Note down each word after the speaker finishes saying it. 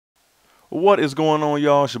What is going on,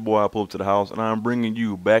 y'all? It's your boy, I pulled up to the house, and I'm bringing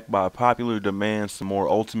you, back by popular demand, some more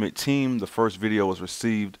Ultimate Team. The first video was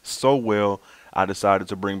received so well, I decided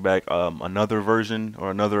to bring back another version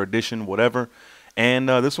or another edition, whatever. And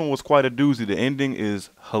this one was quite a doozy. The ending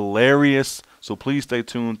is hilarious, so please stay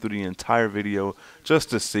tuned through the entire video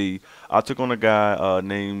just to see. I took on a guy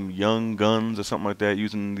named Young Guns or something like that,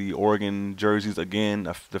 using the Oregon jerseys again.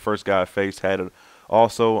 The first guy I faced had it.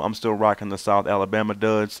 Also, I'm still rocking the South Alabama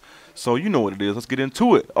duds. So you know what it is. Let's get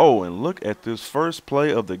into it. Oh, and look at this first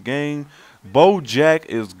play of the game. Bo Jack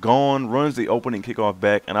is gone, runs the opening kickoff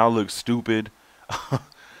back, and I look stupid.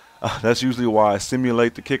 That's usually why I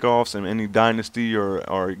simulate the kickoffs in any dynasty or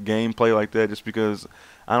gameplay like that, just because,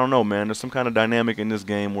 I don't know, man. There's some kind of dynamic in this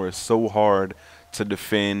game where it's so hard to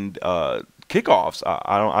defend kickoffs.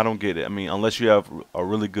 I don't get it. I mean, unless you have a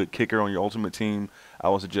really good kicker on your ultimate team, I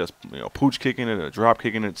would suggest, pooch kicking it or drop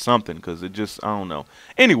kicking it, something, because it just, I don't know.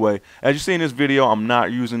 Anyway, as you see in this video, I'm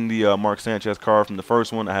not using the Mark Sanchez card from the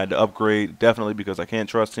first one. I had to upgrade, definitely, because I can't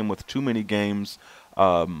trust him with too many games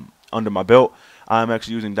under my belt. I'm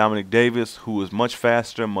actually using Dominic Davis, who is much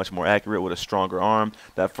faster, much more accurate with a stronger arm.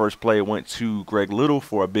 That first play went to Greg Little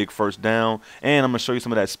for a big first down. And I'm going to show you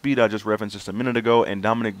some of that speed I just referenced just a minute ago. And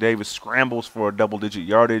Dominic Davis scrambles for a double-digit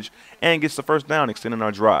yardage and gets the first down, extending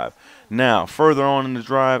our drive. Now, further on in the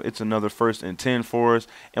drive, it's another 1st and 10 for us.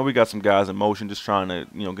 And we got some guys in motion just trying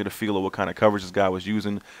to, get a feel of what kind of coverage this guy was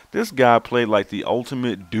using. This guy played like the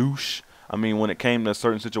ultimate douche. I mean, when it came to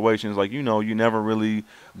certain situations, like, you never really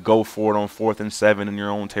go for it on 4th and 7 in your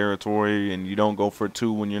own territory, and you don't go for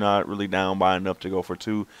 2 when you're not really down by enough to go for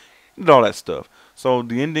 2, and all that stuff. So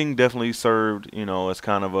the ending definitely served, as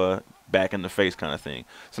kind of a back in the face kind of thing.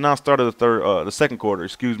 So now start of the second quarter,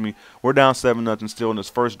 we're down 7-0 still in this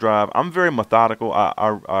first drive. I'm very methodical.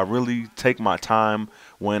 I really take my time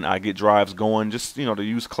when I get drives going, just to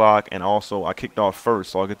use clock, and also I kicked off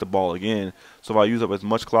first, so I'll get the ball again. So if I use up as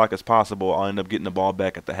much clock as possible, I'll end up getting the ball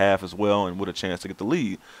back at the half as well, and with a chance to get the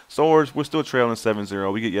lead. So we're still trailing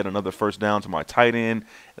 7-0. We get yet another first down to my tight end,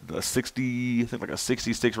 the 60, I think like a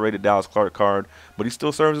 66 rated Dallas Clark card, but he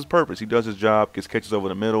still serves his purpose. He does his job, gets catches over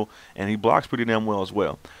the middle, and he blocks pretty damn well as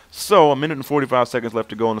well. So 1:45 left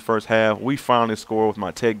to go in the first half. We finally score with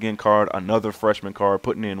my Ted Ginn card, another freshman card,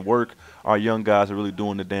 putting in work. Our young guys are really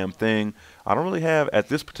doing the damn thing. I don't really have, at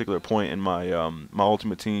this particular point in my my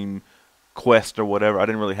Ultimate Team quest or whatever, I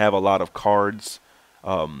didn't really have a lot of cards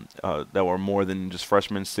that were more than just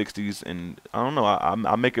freshman 60s, and I don't know,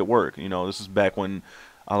 I make it work. This is back when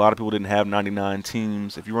a lot of people didn't have 99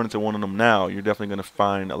 teams. If you run into one of them now, you're definitely going to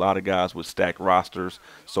find a lot of guys with stacked rosters.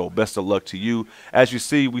 So best of luck to you. As you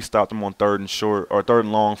see, we stopped them on 3rd and short, or 3rd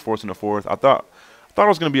and long, forcing the 4th. I thought it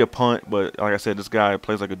was going to be a punt, but like I said, this guy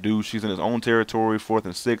plays like a douche. He's in his own territory, 4th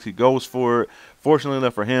and 6. He goes for it. Fortunately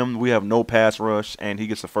enough for him, we have no pass rush, and he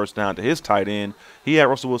gets the first down to his tight end. He had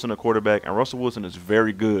Russell Wilson, a quarterback, and Russell Wilson is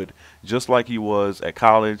very good, just like he was at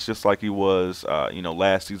college, just like he was,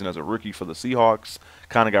 last season as a rookie for the Seahawks.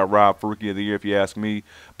 Kind of got robbed for Rookie of the Year, if you ask me.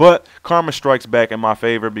 But karma strikes back in my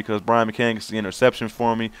favor because Brian McCann gets the interception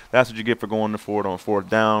for me. That's what you get for going for it on 4th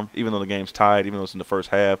down, even though the game's tied, even though it's in the first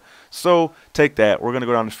half. So take that. We're going to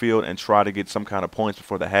go down the field and try to get some kind of points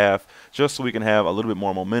before the half, just so we can have a little bit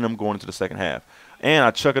more momentum going into the second half. And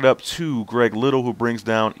I chuck it up to Greg Little, who brings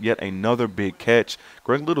down yet another big catch.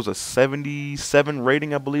 Greg Little's a 77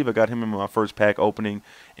 rating, I believe. I got him in my first pack opening,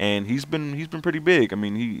 and he's been pretty big. I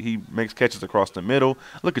mean, he makes catches across the middle.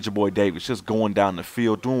 Look at your boy Davis, just going down the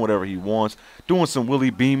field, doing whatever he wants, doing some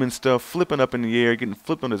Willie Beeman stuff, flipping up in the air, getting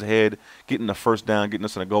flipped on his head, getting the first down, getting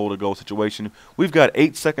us in a goal-to-goal situation. We've got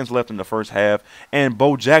 8 seconds left in the first half, and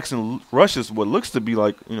Bo Jackson rushes what looks to be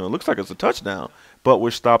like, looks like it's a touchdown. But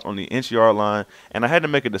we're stopped on the inch-yard line, and I had to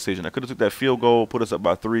make a decision. I could have took that field goal, put us up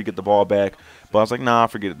by 3, get the ball back, but I was like, nah,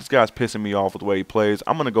 forget it. This guy's pissing me off with the way he plays.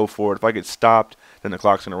 I'm going to go for it. If I get stopped, then the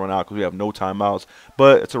clock's going to run out because we have no timeouts,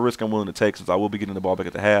 but it's a risk I'm willing to take since I will be getting the ball back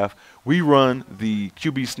at the half. We run the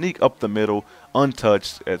QB sneak up the middle,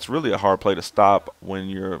 untouched. It's really a hard play to stop when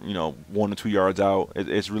you're, 1 or 2 yards out.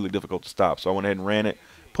 It's really difficult to stop, so I went ahead and ran it.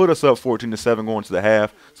 Put us up 14-7 going to the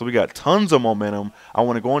half. So we got tons of momentum. I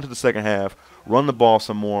want to go into the second half, run the ball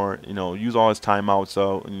some more, use all his timeouts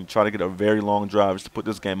out, and try to get a very long drive just to put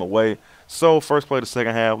this game away. So first play of the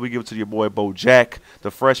second half, we give it to your boy Bo Jack, the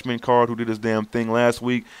freshman card who did his damn thing last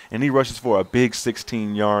week, and he rushes for a big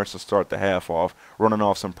 16 yards to start the half off, running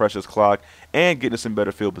off some precious clock and getting us in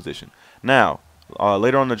better field position. Now,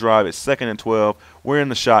 Later on the drive, it's 2nd and 12. We're in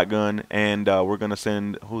the shotgun, and we're going to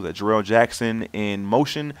send, who's that, Jarrell Jackson in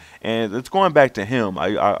motion, and it's going back to him.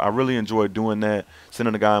 I really enjoy doing that,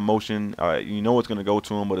 sending a guy in motion. You know it's going to go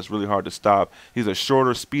to him, but it's really hard to stop. He's a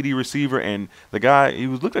shorter, speedy receiver, and the guy,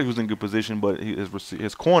 looked like he was in good position, but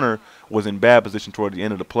his corner was in bad position toward the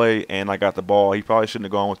end of the play, and I got the ball. He probably shouldn't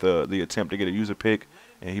have gone with the attempt to get a user pick,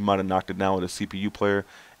 and he might have knocked it down with a CPU player.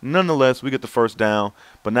 Nonetheless, we get the first down,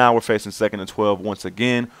 but now we're facing 2nd and 12 once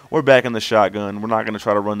again. We're back in the shotgun. We're not going to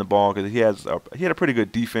try to run the ball because he had a pretty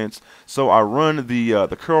good defense. So I run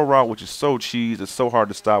the curl route, which is so cheese. It's so hard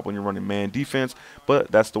to stop when you're running man defense,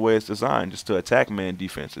 but that's the way it's designed, just to attack man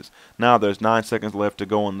defenses. Now there's 9 seconds left to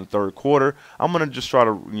go in the third quarter. I'm going to just try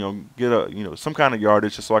to get some kind of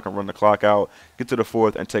yardage just so I can run the clock out, get to the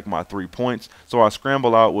fourth, and take my 3 points. So I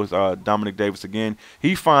scramble out with Dominic Davis again.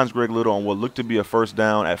 He finds Greg Little on what looked to be a first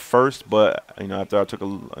down at first, but after I took a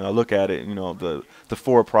look at it, the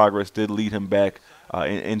forward progress did lead him back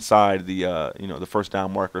inside the first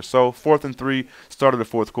down marker. So 4th and 3, start of the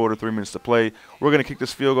fourth quarter, 3 minutes to play. We're going to kick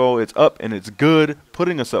this field goal. It's up and it's good,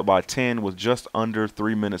 putting us up by 10 with just under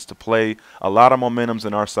 3 minutes to play. A lot of momentum's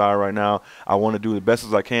in our side right now. I want to do the best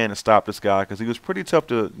as I can to stop this guy because he was pretty tough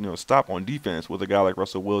to stop on defense with a guy like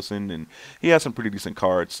Russell Wilson, and he had some pretty decent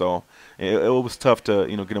cards. So it was tough to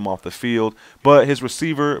get him off the field. But his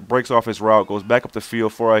receiver breaks off his route, goes back up the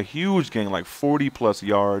field for a huge gain, like 40+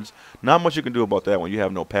 yards. Not much you can do about that when you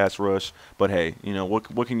have no pass rush, but hey,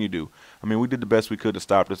 what can you do? I mean, we did the best we could to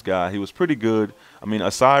stop this guy. He was pretty good. I mean,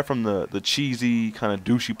 aside from the cheesy kind of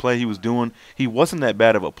douchey play he was doing, he wasn't that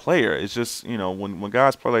bad of a player. It's just, when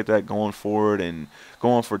guys play like that, going forward and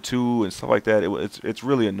going for 2 and stuff like that, it's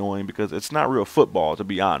really annoying because it's not real football, to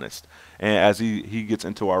be honest. And as he gets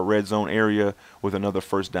into our red zone area with another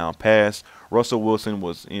first down pass, Russell Wilson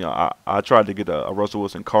was, I tried to get a Russell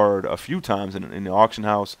Wilson card a few times in the auction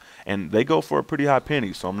house, and they go for a pretty high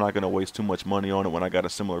penny, so I'm not going to waste too much money on it when I got a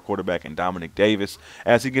similar quarterback in Dominic Davis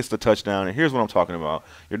as he gets the touchdown. And here's what I'm talking about.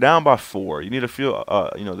 You're down by 4. You need to feel,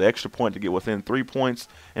 the extra point to get within 3 points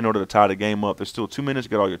in order to tie the game up. There's still 2 minutes to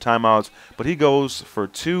get all your timeouts, but he goes for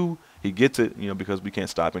 2. He gets it, because we can't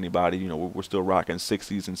stop anybody. We're still rocking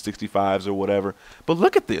 60s and 65s or whatever. But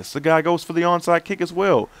look at this. The guy goes for the onside kick as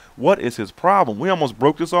well. What is his problem? We almost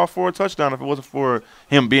broke this off for a touchdown if it wasn't for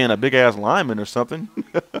him being a big-ass lineman or something.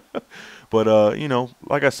 But,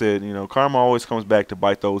 like I said, karma always comes back to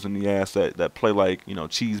bite those in the ass that play like,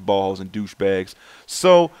 cheese balls and douchebags.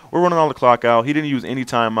 So we're running all the clock out. He didn't use any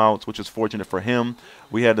timeouts, which is fortunate for him.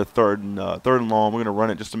 We had the third and long. We're going to run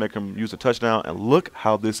it just to make him use a touchdown. And look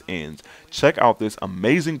how this ends. Check out this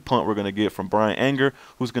amazing punt we're going to get from Brian Anger,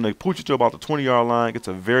 who's going to pooch it to about the 20-yard line. Gets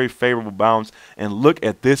a very favorable bounce. And look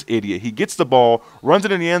at this idiot. He gets the ball, runs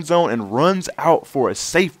it in the end zone, and runs out for a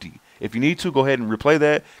safety. If you need to, go ahead and replay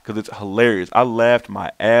that because it's hilarious. I laughed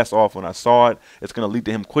my ass off when I saw it. It's going to lead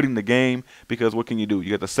to him quitting the game because what can you do? You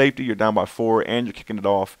got the safety, you're down by 4, and you're kicking it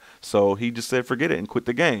off. So he just said forget it and quit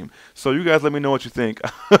the game. So you guys let me know what you think.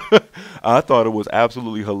 I thought it was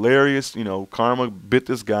absolutely hilarious. Karma bit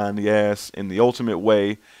this guy in the ass in the ultimate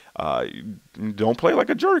way. Don't play like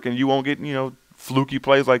a jerk and you won't get, fluky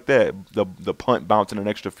plays like that, the punt bouncing an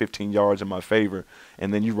extra 15 yards in my favor,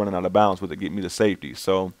 and then you running out of bounds with it, get me the safety.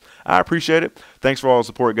 So I appreciate it. Thanks for all the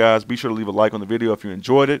support, guys. Be sure to leave a like on the video if you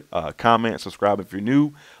enjoyed it. Comment, subscribe if you're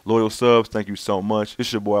new. Loyal subs, thank you so much. This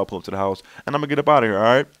is your boy, I'll pull up to the house, and I'm going to get up out of here, all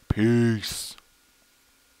right? Peace.